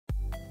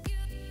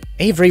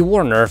Avery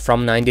Warner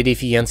from 90 Day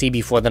Fiancé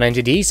Before the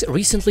 90 Days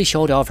recently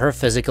showed off her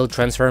physical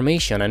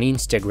transformation on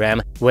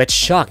Instagram, which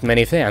shocked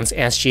many fans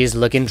as she is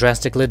looking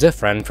drastically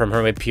different from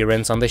her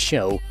appearance on the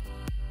show.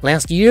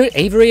 Last year,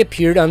 Avery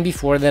appeared on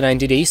Before the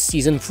 90 Days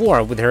Season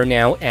 4 with her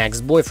now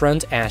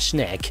ex-boyfriend Ash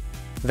Nick.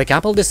 The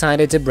couple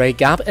decided to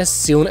break up as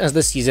soon as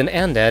the season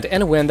ended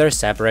and went their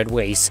separate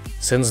ways.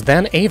 Since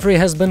then, Avery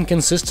has been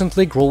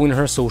consistently growing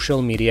her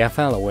social media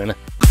following.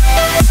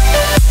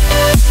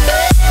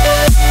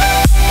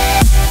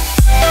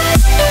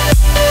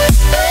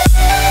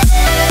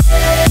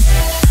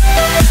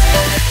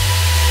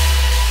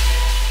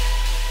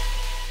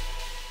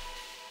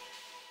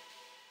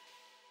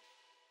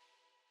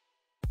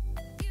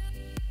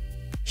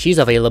 She's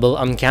available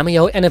on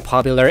Cameo and a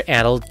popular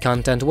adult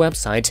content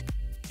website.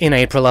 In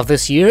April of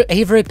this year,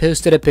 Avery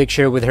posted a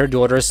picture with her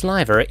daughter's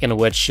liver in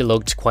which she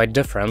looked quite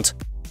different.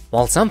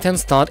 While some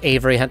fans thought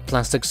Avery had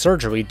plastic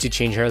surgery to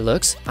change her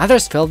looks,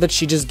 others felt that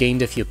she just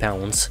gained a few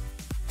pounds.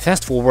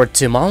 Fast forward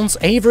 2 months,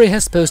 Avery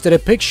has posted a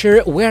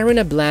picture wearing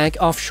a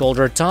black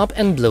off-shoulder top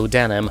and blue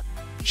denim.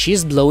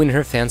 She's blowing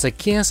her fans a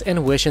kiss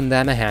and wishing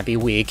them a happy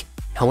week.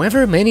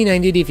 However, many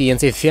 90 Day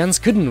Fiancé fans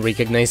couldn't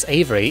recognize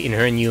Avery in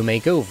her new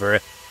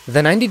makeover.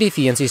 The 90 Day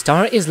Fiancé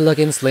star is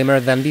looking slimmer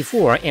than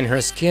before and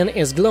her skin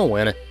is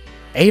glowing.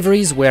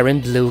 Avery's wearing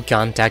blue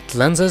contact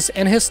lenses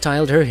and has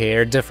styled her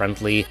hair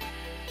differently.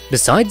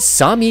 Besides,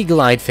 some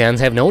eagle-eyed fans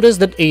have noticed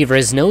that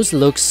Avery's nose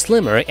looks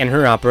slimmer and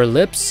her upper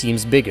lip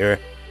seems bigger.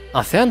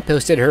 A fan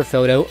posted her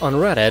photo on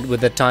Reddit with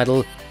the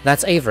title,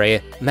 "That's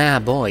Avery, ma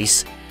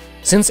boys."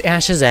 Since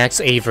Ash's ex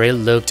Avery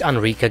looked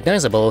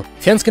unrecognizable,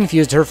 fans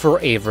confused her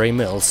for Avery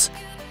Mills.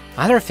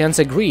 Other fans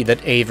agree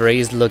that Avery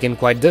is looking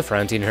quite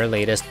different in her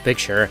latest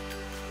picture.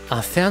 A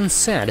fan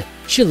said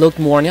she looked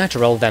more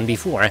natural than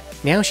before,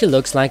 now she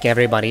looks like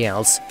everybody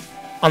else.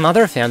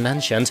 Another fan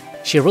mentioned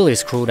she really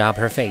screwed up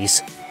her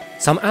face.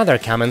 Some other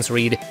comments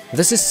read,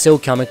 "This is so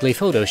comically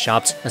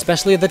photoshopped,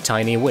 especially the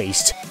tiny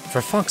waist.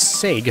 For fuck's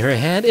sake, her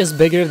head is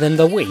bigger than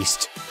the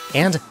waist."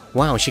 And,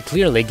 wow, she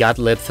clearly got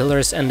lip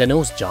fillers and a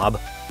nose job.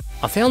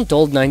 A fan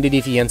told 90 Day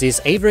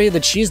Fiancé's Avery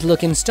that she's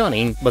looking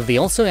stunning, but they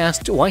also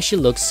asked why she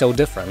looks so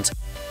different.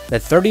 The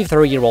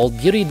 33-year-old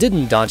beauty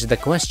didn't dodge the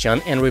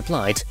question and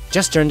replied,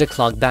 "Just turn the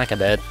clock back a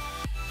bit."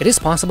 It is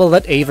possible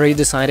that Avery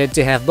decided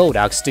to have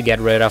Botox to get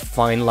rid of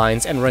fine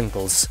lines and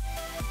wrinkles.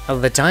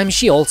 At the time,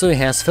 she also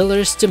has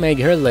fillers to make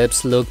her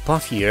lips look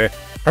puffier.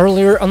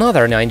 Earlier,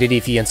 another 90 Day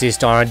Fiancé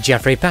star,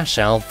 Jeffrey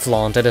Paschal,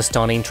 flaunted a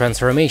stunning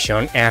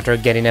transformation after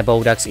getting a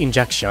Botox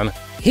injection.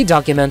 He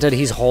documented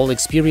his whole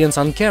experience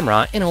on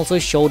camera and also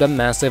showed a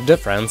massive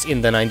difference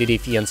in the 90 Day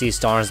Fiancé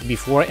star's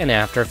before and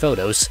after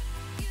photos.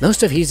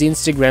 Most of his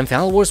Instagram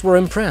followers were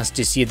impressed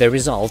to see the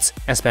results,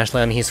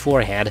 especially on his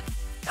forehead.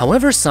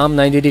 However, some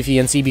 90 Day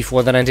Fiancé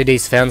Before the 90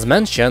 Days fans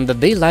mentioned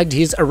that they liked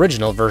his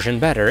original version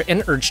better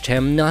and urged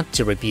him not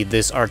to repeat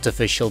this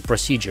artificial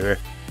procedure.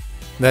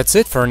 That's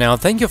it for now,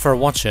 thank you for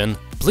watching,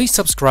 please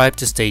subscribe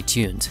to stay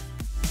tuned.